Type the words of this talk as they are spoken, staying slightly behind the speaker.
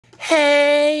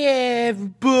Hey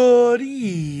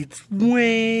everybody, it's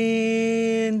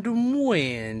Wandom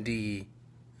Wandy.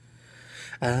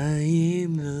 I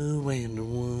am the Wandom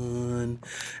one.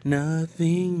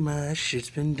 Nothing, my shit's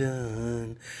been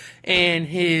done. And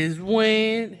his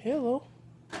hello.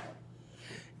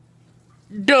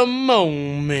 The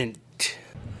moment.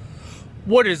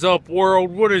 What is up,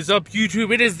 world? What is up,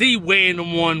 YouTube? It is the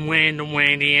Wandom one, Wandom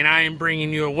Wandy, and I am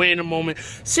bringing you a Wandom moment.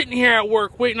 Sitting here at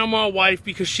work, waiting on my wife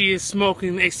because she is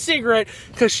smoking a cigarette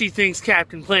because she thinks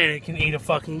Captain Planet can eat a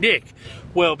fucking dick.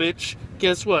 Well, bitch,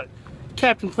 guess what?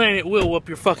 Captain Planet will whoop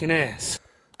your fucking ass.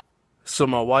 So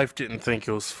my wife didn't think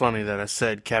it was funny that I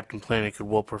said Captain Planet could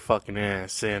whoop her fucking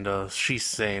ass, and she's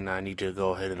saying I need to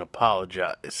go ahead and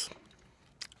apologize.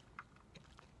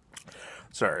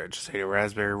 Sorry, I just ate a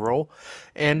raspberry roll.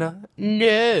 And,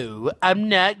 no, I'm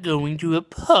not going to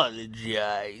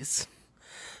apologize.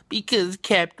 Because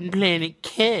Captain Planet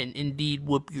can indeed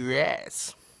whoop your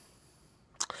ass.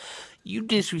 You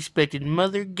disrespected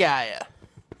Mother Gaia.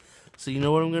 So you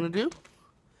know what I'm going to do?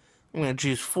 I'm going to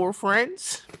choose 4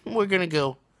 friends. We're going to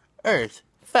go Earth,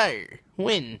 Fire,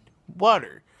 Wind,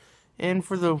 Water. And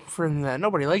for the friend that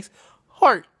nobody likes,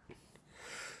 Heart.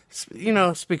 You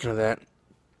know, speaking of that.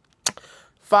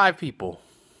 5 people.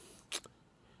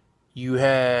 You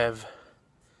have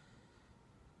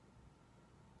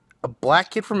a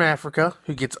black kid from Africa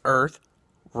who gets Earth.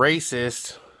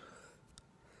 Racist.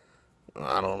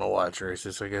 I don't know why it's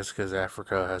racist. I guess because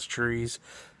Africa has trees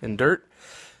and dirt.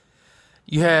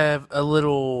 You have a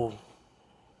little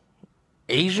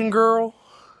Asian girl.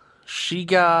 She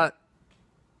got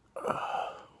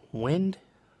Wind.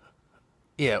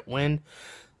 Yeah, Wind.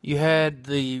 You had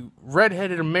the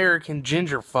redheaded American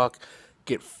ginger fuck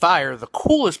get Fire, the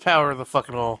coolest power of the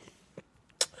fucking all.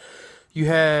 You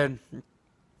had,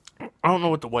 I don't know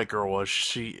what the white girl was.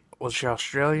 Was she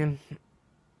Australian?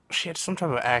 She had some type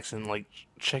of accent, like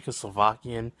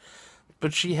Czechoslovakian.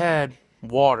 But she had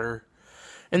Water.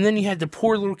 And then you had the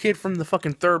poor little kid from the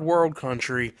fucking third world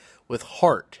country with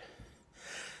Heart.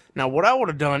 Now, what I would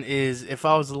have done is, if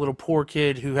I was a little poor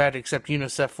kid who had to accept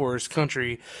UNICEF for his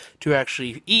country to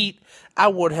actually eat,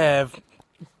 I'd have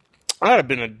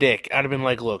been a dick. I'd have been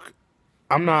like, look,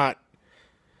 I'm not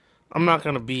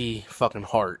gonna be fucking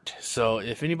Heart. So,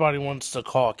 if anybody wants to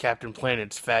call Captain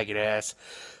Planet's faggot ass,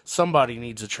 somebody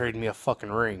needs to trade me a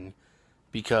fucking ring.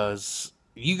 Because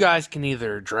you guys can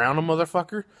either drown a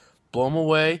motherfucker, blow him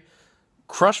away,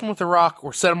 crush him with a rock,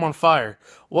 or set him on fire.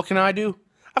 What can I do?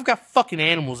 I've got fucking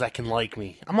animals that can like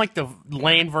me. I'm like the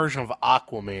land version of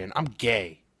Aquaman. I'm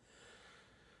gay.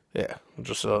 Yeah,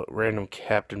 just a random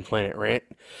Captain Planet rant.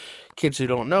 Kids who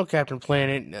don't know Captain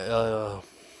Planet,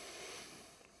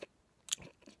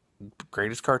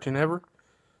 greatest cartoon ever?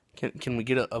 Can we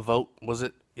get a vote? Was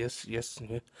it? Yes.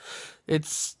 Yeah.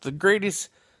 It's the greatest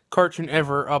cartoon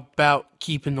ever about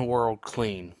keeping the world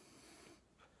clean.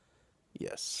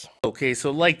 Yes. Okay,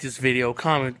 so like this video,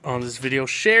 comment on this video,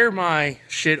 share my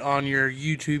shit on your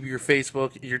YouTube, your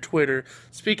Facebook, your Twitter.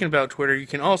 Speaking about Twitter, you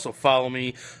can also follow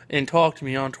me and talk to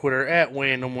me on Twitter at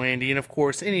Wandom Wandy. And of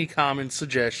course, any comments,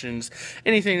 suggestions,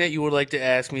 anything that you would like to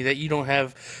ask me that you don't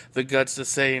have the guts to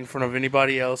say in front of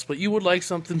anybody else, but you would like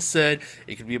something said.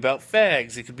 It could be about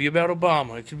fags, it could be about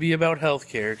Obama, it could be about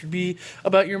healthcare, it could be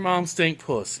about your mom's stank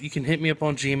puss. You can hit me up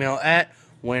on Gmail at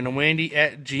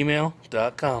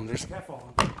WandomWandy@gmail.com. There's a cat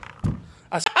falling.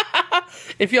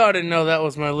 If y'all didn't know, that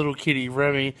was my little kitty,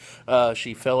 Remy.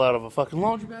 She fell out of a fucking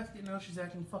laundry basket. Now she's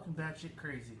acting fucking batshit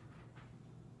crazy.